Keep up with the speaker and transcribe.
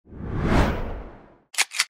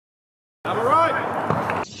I'm alright.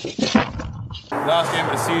 Last game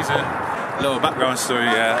of the season. Little background story,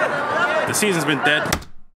 yeah. The season's been dead.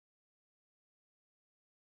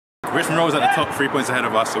 Richmond Rovers at the top, 3 points ahead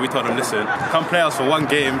of us, so we told them, listen, come play us for one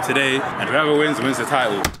game today, and whoever wins the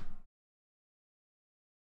title.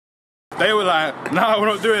 They were like, nah, we're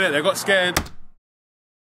not doing it. They got scared.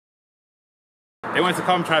 They wanted to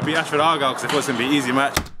come try to beat Ashford Argyle because they thought it was going to be an easy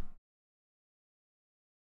match.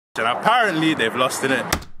 And apparently they've lost in it.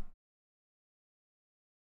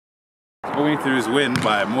 All we need to do is win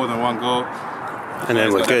by more than one goal. And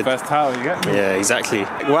then we're good. First title, you get me? Yeah, exactly.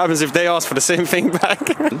 What happens if they ask for the same thing back?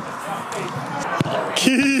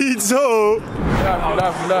 Kidzo!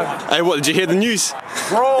 Hey, what, did you hear the news?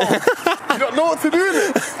 Bro, you don't know what to do in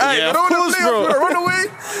it. Hey, Yeah, you don't want to play bro. us, run away.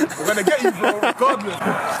 We're going to get you, bro, regardless.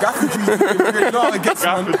 Gaffordry, you know how it gets,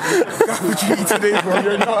 man. Gaffordry today, bro,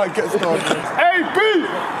 you know how it gets, man. Hey, B!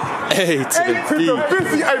 Hey, to the beat.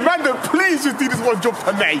 Busy. Hey, man, please just do this one job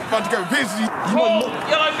tonight. Man, get busy.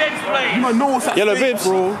 Yellow bibs, please. You might know what's at Yellow stake, bibs.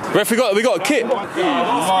 bro. Ref, we got a kit.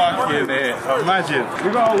 Fucking it. Imagine.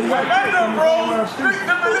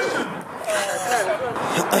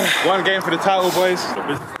 One game for the title, boys.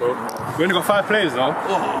 We only got 5 players though.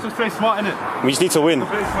 Just play smart, innit? We just need to win.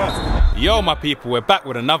 Yo, my people, we're back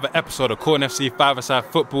with another episode of Corn FC 5-a-side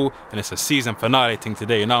football, and it's a season finale thing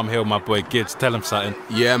today. You know I'm here with my boy Gibbs. Tell him something.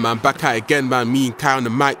 Yeah, man, back at it again, man. Me and Kai on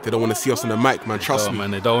the mic. They don't want to see us on the mic, man. Trust me.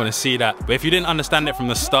 Man, they don't want to see that. But if you didn't understand it from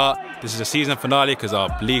the start, this is a season finale because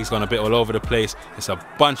our league's gone a bit all over the place. It's a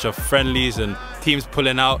bunch of friendlies and teams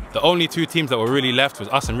pulling out. The only 2 teams that were really left was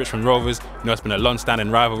us and Richmond Rovers. You know, it's been a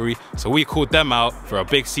long-standing rivalry. So we called them out for a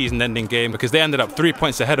big season-ending game because they ended up 3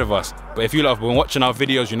 points ahead of us. But if you lot have been watching our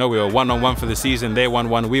videos, you know we were 1-on-1 for the season. They won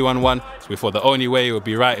 1, we won 1. So we thought the only way it would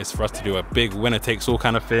be right is for us to do a big winner-takes-all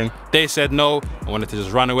kind of thing. They said no. I wanted to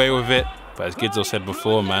just run away with it. But as Gidzo said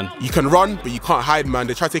before, man. You can run, but you can't hide, man.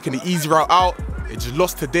 They tried taking the easy route out. They just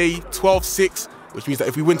lost today, 12-6, which means that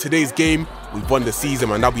if we win today's game, we've won the season,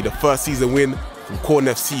 man. That'll be the first season win from Corn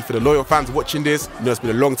FC. For the loyal fans watching this, you know it's been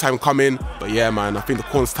a long time coming. But yeah, man, I think the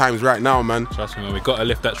Corn's time's right now, man. Trust me, man, we got to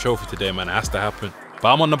lift that trophy today, man. It has to happen.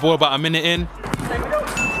 But I'm on the ball about a minute in,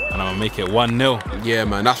 and I'm going to make it 1-0. Yeah,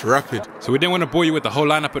 man, that's rapid. So we didn't want to bore you with the whole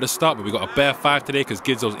lineup at the start, but we got a bare 5 today because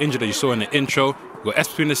Gidzo's injured, as you saw in the intro. We got S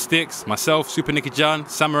between the sticks, myself, Super Nicky Jan,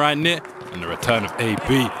 Samurai Knit, and the return of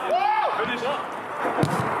AB.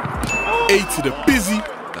 A to the busy,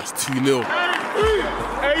 that's 2-0. A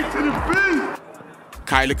to the B.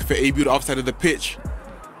 Kai looking for AB on the other side of the pitch.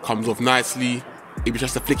 Comes off nicely. AB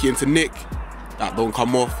tries to flick it into Nick. That don't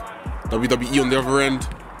come off. WWE on the other end.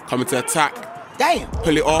 Coming to attack. Damn.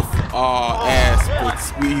 Pull it off.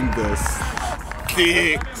 S between the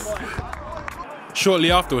sticks.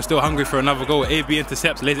 Shortly after, we're still hungry for another goal. AB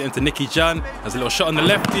intercepts, lays it into Nicky Jan. Has a little shot on the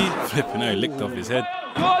lefty. Flipping, no, he licked off his head.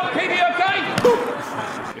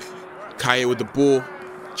 Kaya with the ball,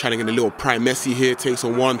 trying to get a little prime Messi here. Takes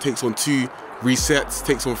on 1, takes on 2, resets,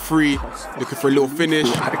 takes on 3. Looking for a little finish.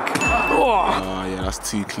 Yeah, that's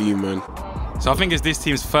too clean, man. So I think it's this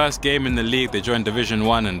team's first game in the league. They joined Division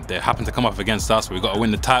 1 and they happen to come up against us. We've got to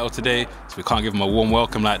win the title today, so we can't give them a warm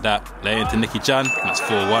welcome like that. Lay into Nicky Jan, and that's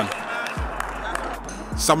 4-1.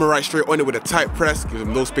 Samurai straight on it with a tight press, gives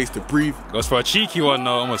him no space to breathe. Goes for a cheeky one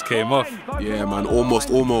though, almost came off. Yeah, man, almost.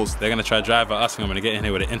 They're going to try to drive at us, and I'm going to get in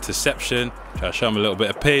here with an interception. Try to show them a little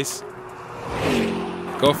bit of pace.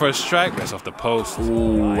 Go for a strike, that's off the post.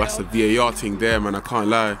 Ooh, that's a VAR thing there, man, I can't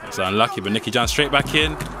lie. It's unlucky, but Nicky Jan straight back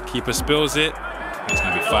in. Keeper spills it. It's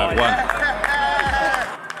going to be 5-1.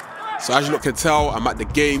 So as you lot can tell, I'm at the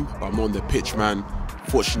game, but I'm on the pitch, man.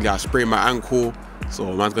 Fortunately, I sprained my ankle,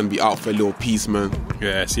 so man's going to be out for a little piece, man.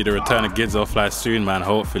 Yeah, see the return of Gidzo fly soon, man,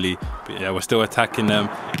 hopefully. But yeah, we're still attacking them.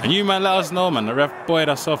 And you, man, let us know, man. The ref buoyed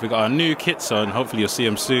us off. We got our new kits on. Hopefully you'll see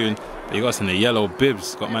them soon. But you got us in the yellow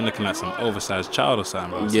bibs. Got man looking like some oversized child or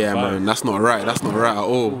something, bro. Yeah, man, that's not right. That's not right at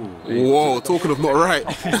all. Whoa, talking of not right.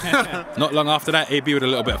 Not long after that, AB with a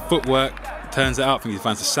little bit of footwork. Turns it out, I think he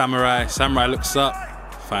finds the Samurai. Samurai looks up,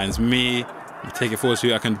 finds me. You take it forward, see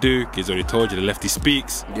what I can do. Kid's already told you, the lefty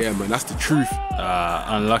speaks. Yeah, man, that's the truth.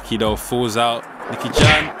 Unlucky though, falls out. Nicky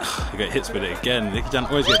Jan, he got hits with it again. Nicky Jan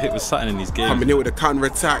always get hit with something in these games. Coming in with a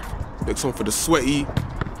counter-attack. Looks on for the sweaty.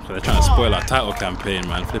 So they're trying to spoil our title campaign,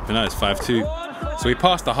 man. Flipping out, it's 5-2. So we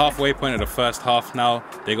passed the halfway point of the first half now.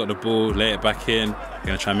 They got the ball, lay it back in. They're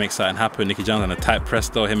going to try and make something happen. Nicky Jan's on a tight press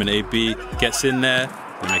though. Him and AB gets in there.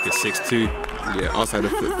 They make it 6-2. Yeah, outside the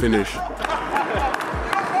finish.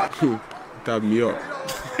 Dab me up.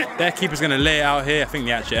 Their keeper's going to lay it out here. I think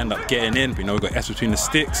they actually end up getting in. But you know, we've got S between the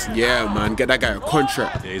sticks. Yeah, man, get that guy a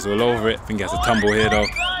contract. Yeah, he's all over it. I think he has a tumble here though.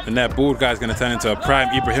 And that bald guy's gonna turn into a prime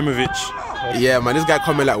Ibrahimovic. Yeah, man, this guy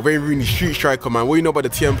coming like Wayne Rooney, street striker, man. What do you know about the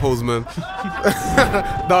TMPOs, man?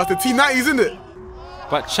 Nah, it's the T90s, isn't it?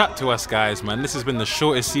 But chat to us, guys, man. This has been the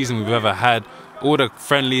shortest season we've ever had. All the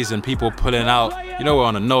friendlies and people pulling out. You know, we're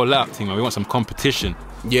on a no-let-up team, man. We want some competition.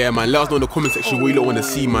 Yeah, man, let us know in the comment section what you lot want to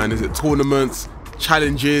see, man. Is it tournaments,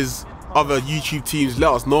 challenges, other YouTube teams?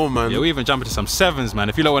 Let us know, man. Yeah, we even jump into some sevens, man.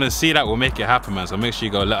 If you don't want to see that, we'll make it happen, man. So make sure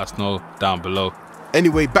you go let us know down below.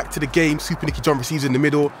 Anyway, back to the game. Super Nicky John receives in the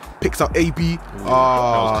middle, picks up AB. That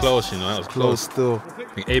was close, you know. That was close. Still. I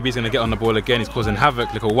think AB's gonna get on the ball again. He's causing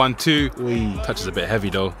havoc. Look at 1-2. Touch is a bit heavy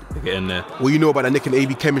though. They get in there. What you know about that Nick and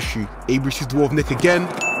AB chemistry? AB receives the ball of Nick again.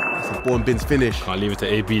 It's a ball and bins finish. Can't leave it to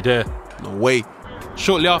AB there. No way.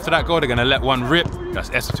 Shortly after that goal, they're gonna let one rip. That's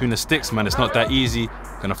S between the sticks, man. It's not that easy.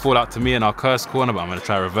 Gonna fall out to me in our curse corner, but I'm gonna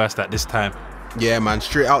try to reverse that this time. Yeah, man.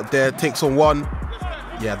 Straight out there, takes on one.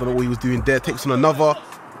 Yeah, I don't know what he was doing there. Takes on another.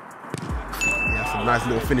 A nice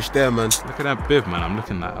little finish there, man. Look at that bib, man. I'm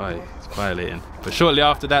looking at, oh, he's violating. But shortly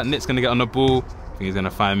after that, Nick's gonna get on the ball. I think he's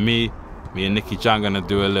gonna find me. Me and Nicky John gonna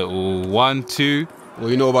do a little 1-2.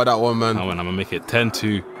 What you know about that one, man? And I'm gonna make it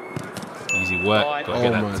 10-2. Easy work. Gotta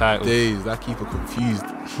get that title. Days, that keeper confused.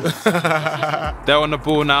 They're on the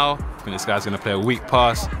ball now. I think this guy's gonna play a weak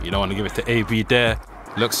pass. You don't want to give it to AB there.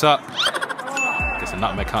 Looks up. Guess the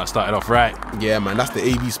nutmeg can't start it off right. Yeah, man, that's the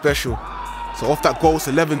AB special. So off that goal, it's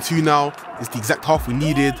 11-2 now. It's the exact half we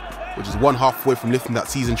needed, which is one half away from lifting that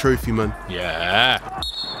season trophy, man. Yeah.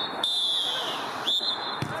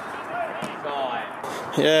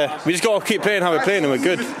 Yeah, we just got to keep playing how we're playing and we're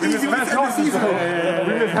good. Hey,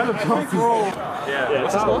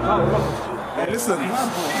 listen,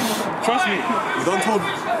 trust me, you don't told.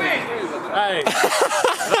 Hey.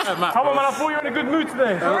 Come on, man, I thought you were in a good mood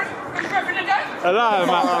today. Alive,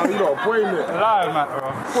 man. You got a brain there. Alive, man.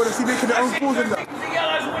 What is he making their own calls in that?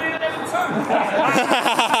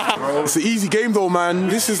 It's an easy game though, man.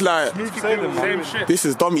 This is like, Same shit. this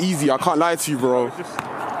is dumb easy. I can't lie to you, bro.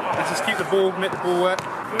 Let's just keep the ball, make the ball work.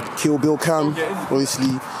 Kill Bill Cam,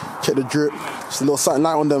 obviously. Check the drip. Just a little something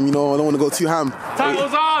light on them, you know. I don't want to go too ham.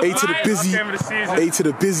 Titles on, A to the busy. A to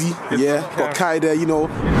the busy. Yeah. Got Kai there, you know.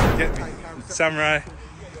 Get me. Samurai.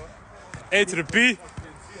 A to the B.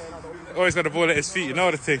 Always got the ball at his feet, you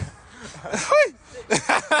know the thing.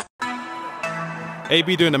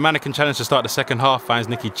 AB doing the mannequin challenge to start the second half, finds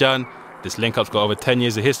Nicky John. This link-up's got over 10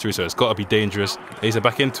 years of history, so it's got to be dangerous. Lays it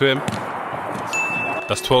back into him.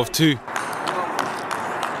 That's 12-2.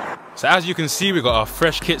 So as you can see, we got our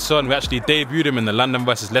fresh kits on. We actually debuted him in the London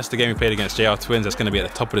versus Leicester game we played against JR Twins. That's going to be at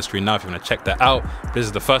the top of the screen now if you want to check that out. This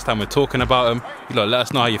is the first time we're talking about him. You know, let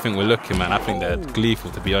us know how you think we're looking, man. I think they're gleeful,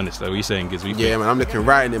 to be honest. Like, what are you saying, Giz? Yeah, man, I'm looking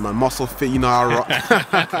right in it, man. Muscle fit, you know how I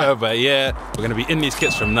rock. But yeah, we're going to be in these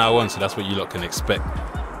kits from now on, so that's what you lot can expect.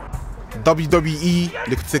 WWE,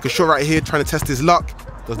 looking to take a shot right here, trying to test his luck.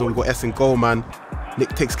 Doesn't know we got S in goal, man.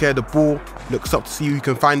 Nick takes care of the ball, looks up to see who he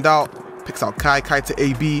can find out. Picks out Kai to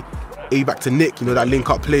AB. A back to Nick, you know that link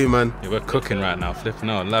up play, man. Yeah, we're cooking right now, flipping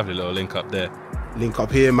out. Lovely little link up there. Link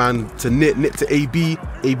up here, man, to Nick to AB.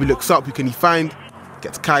 AB looks up, who can he find?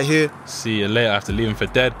 Gets Kai here. See you later, I have to leave him for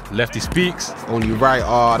dead. Lefty speaks. Only right,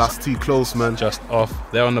 ah, that's too close, man. Just off.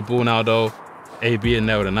 They're on the ball now, though. AB in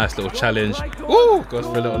there with a nice little challenge. Woo! Goes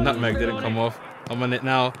for a little nutmeg, didn't come off. I'm on it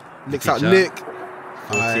now. Nicks out Nick.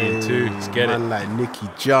 14-2, let's get it. Man like Nicky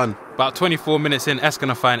John. About 24 minutes in, S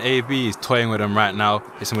gonna find AB. He's toying with him right now.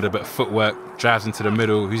 Hits him with a bit of footwork. Drives into the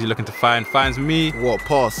middle. Who's he looking to find? Finds me. What a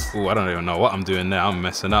pass. Oh, I don't even know what I'm doing there. I'm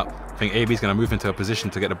messing up. I think AB's gonna move into a position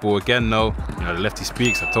to get the ball again, though. You know, the lefty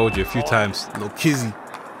speaks. I told you a few times. No kizzy.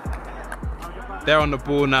 They're on the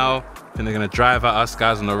ball now. I think they're gonna drive at us.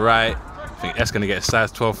 Guys on the right. I think S gonna get a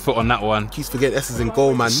size 12 foot on that one. Keeps forgetting S is in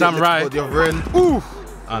goal, man. Samurai. The other end. Ooh.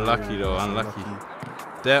 Unlucky though, unlucky.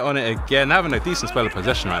 They're on it again. They're having a decent spell of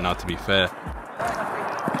possession right now, to be fair.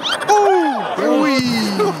 Oh!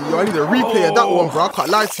 Yo, I need a replay of that one, bro. I can't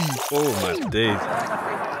lie to you. Oh my days.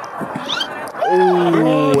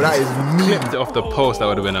 Oh, that is mean. Clipped it off the post. That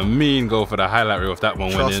would have been a mean goal for the highlight reel if that one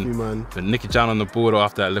went in. Trust me, man. But Nicky John on the board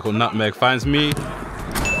after that little nutmeg finds me.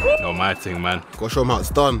 No, my thing, man. Gotta show him how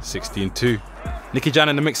it's done. 16-2. Nicky John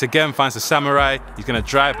in the mix again, finds the Samurai. He's going to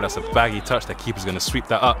drive, but that's a baggy touch. The keeper's going to sweep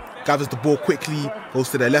that up. Gathers the ball quickly, goes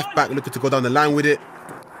to their left back, looking to go down the line with it.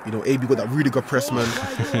 You know, AB got that really good press, man.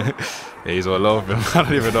 Yeah, he's all over him. I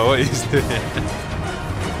don't even know what he's doing.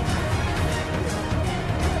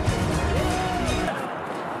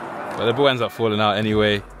 But the ball ends up falling out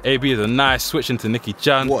anyway. AB is a nice switch into Nicky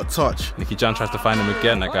John. What a touch. Nicky John tries to find him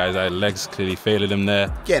again. That guy's legs clearly failing him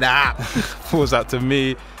there. Get out. Falls out to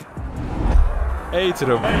me. A to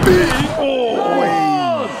the B.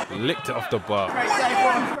 Oh! flicked it off the bar.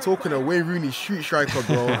 Talking of Wayne Rooney, street striker,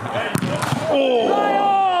 bro.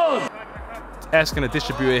 S gonna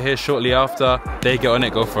distribute it here shortly after. They get on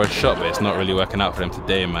it, go for a shot, but it's not really working out for them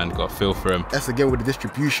today, man. Got a feel for him. S again with the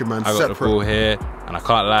distribution, man. I got the ball here, and I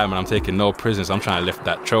can't lie, man. I'm taking no prisoners. I'm trying to lift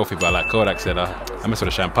that trophy, but like Kodak said, I mess with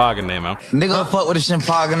the Champagne name, man. Nigga, fuck with the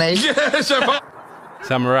Champagne. Yeah, Champagne.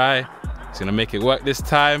 Samurai. He's gonna make it work this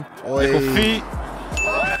time. Little feet.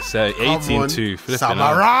 So 18-2.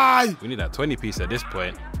 Samurai. We need that 20 piece at this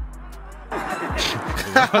point.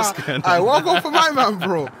 Alright, what go for my man,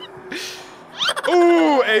 bro?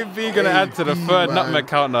 Ooh, AB gonna add to the third nutmeg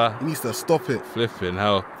counter. He needs to stop it. Flipping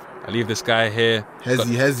hell. I leave this guy here.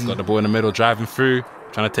 Hezzy. Got the ball in the middle, driving through,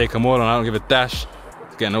 trying to take them all on. I don't give a dash.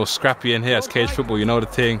 It's getting all scrappy in here. It's cage football, you know the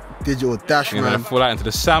thing. Digital dash, man. Man. Gonna fall out into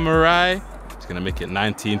the Samurai. He's gonna make it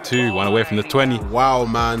 19-2, one away from the 20. Wow,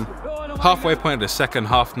 man. Halfway point of the second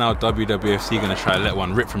half now. WWFC gonna try to let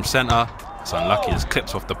one rip from center. It's unlucky. It's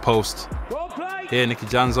clips off the post. Here, Nicky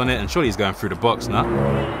Jan's on it, and surely he's going through the box now.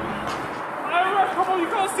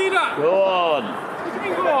 Go on. What do you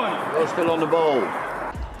mean go on? You're still on the ball.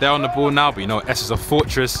 They're on the ball now, but you know S is a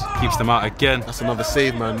fortress. Keeps them out again. That's another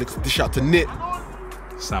save, man. Dish out to Nit.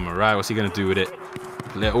 Samurai, what's he gonna do with it?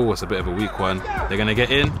 Oh, it's a bit of a weak one. They're gonna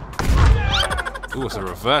get in. Oh, it's a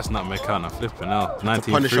reverse nutmeg counter. Flipping out.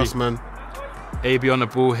 19-3. Punish us, man. AB on the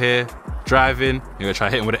ball here. Driving. You're gonna try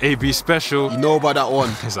hitting with an AB special. You know about that one.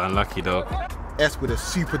 It's unlucky though. S with a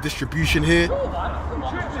super distribution here.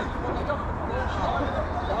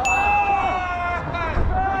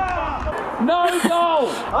 No goal!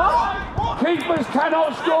 Keepers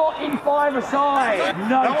cannot score in five-a-side.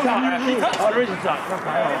 No touch. Oh, there is a touch.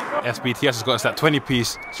 SBTS has got us that 20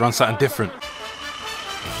 piece to run something different.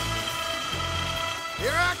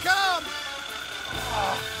 Here I come!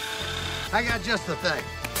 I got just the thing.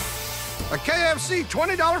 A KFC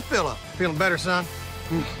 $20 fill-up. Feeling better, son?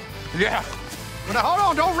 Yeah. But now, hold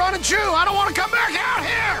on, don't run and chew. I don't want to come back out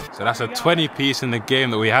here! So that's a 20 piece in the game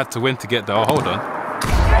that we had to win to get the... Oh, hold on.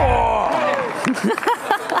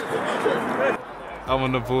 I'm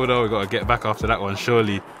on the ball though, we got to get back after that one,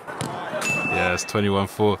 surely. Yeah, it's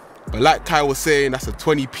 21-4. But like Kai was saying, that's a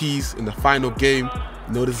 20 piece in the final game.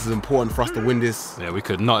 You know this is important for us to win this. Yeah, we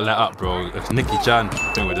could not let up, bro. If Nicky Jan,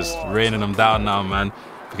 I think we're just raining them down now, man.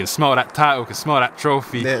 We can smell that title, we can smell that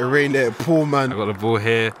trophy. Let it rain, let it pour, man. I got the ball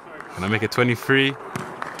here. Can I make it 23?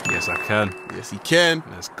 Yes, I can. Yes, he can.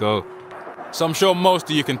 Let's go. So I'm sure most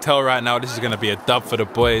of you can tell right now this is going to be a dub for the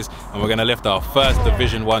boys, and we're going to lift our first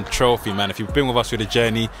Division 1 trophy, man. If you've been with us through the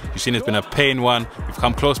journey, you've seen it's been a pain one. We've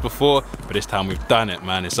come close before, but this time we've done it,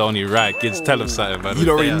 man. It's only right. Kids, tell us something, man. You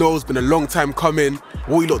already know it's been a long time coming.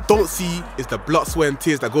 What you lot don't see is the blood, sweat and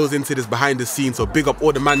tears that goes into this behind the scenes. So big up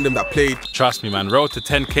all the man them that played. Trust me, man. Road to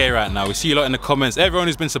 10K right now. We see a lot in the comments. Everyone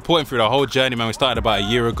who's been supporting through the whole journey, man. We started about a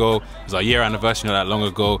year ago. It was our year anniversary not that long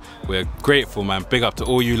ago. We're grateful, man. Big up to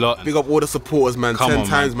all you lot. Big up all the supporters, man. Come 10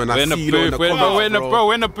 times, man. We're in the booth. We're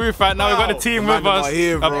in the booth right now. We've got the team with us.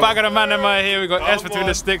 Here, a bag of the man in my here. We got S between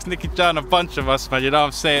the sticks, Nicky Jan, a bunch of us, man. You know what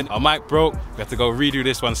I'm saying? Our mic broke. We have to go redo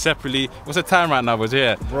this one separately. What's the time right now, boys?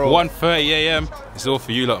 Yeah, 1:30 AM. It's all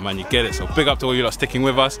for you lot, man. You get it. So big up to all you lot sticking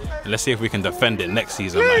with us, and let's see if we can defend it next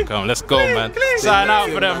season, man. Come on, let's go, man. Sign out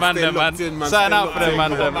for them, man. Sign out for them,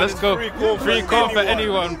 man. Let's go. Free call for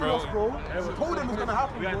anyone, bro.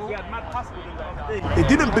 They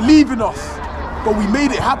didn't believe in us, but we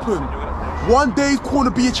made it happen. One day,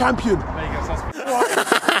 Corner be a champion.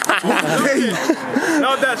 One day.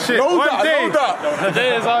 Know that shit. One day. The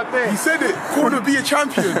day is our day. He said it. Corner be a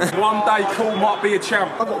champion. One day, Cool might be a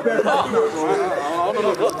champ.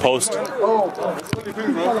 Post.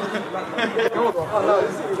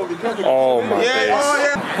 Oh my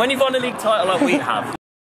days. When you've won a league title like we have.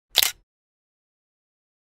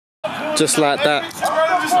 Just like that. Just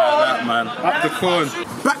like that, man. Up the corn.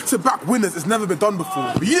 Back-to-back winners, it's never been done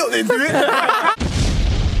before. But you lot didn't do it.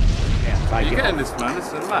 You're getting this, man. This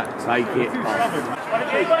is a fact. Take it.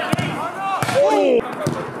 Oh.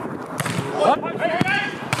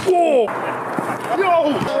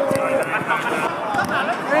 Yo.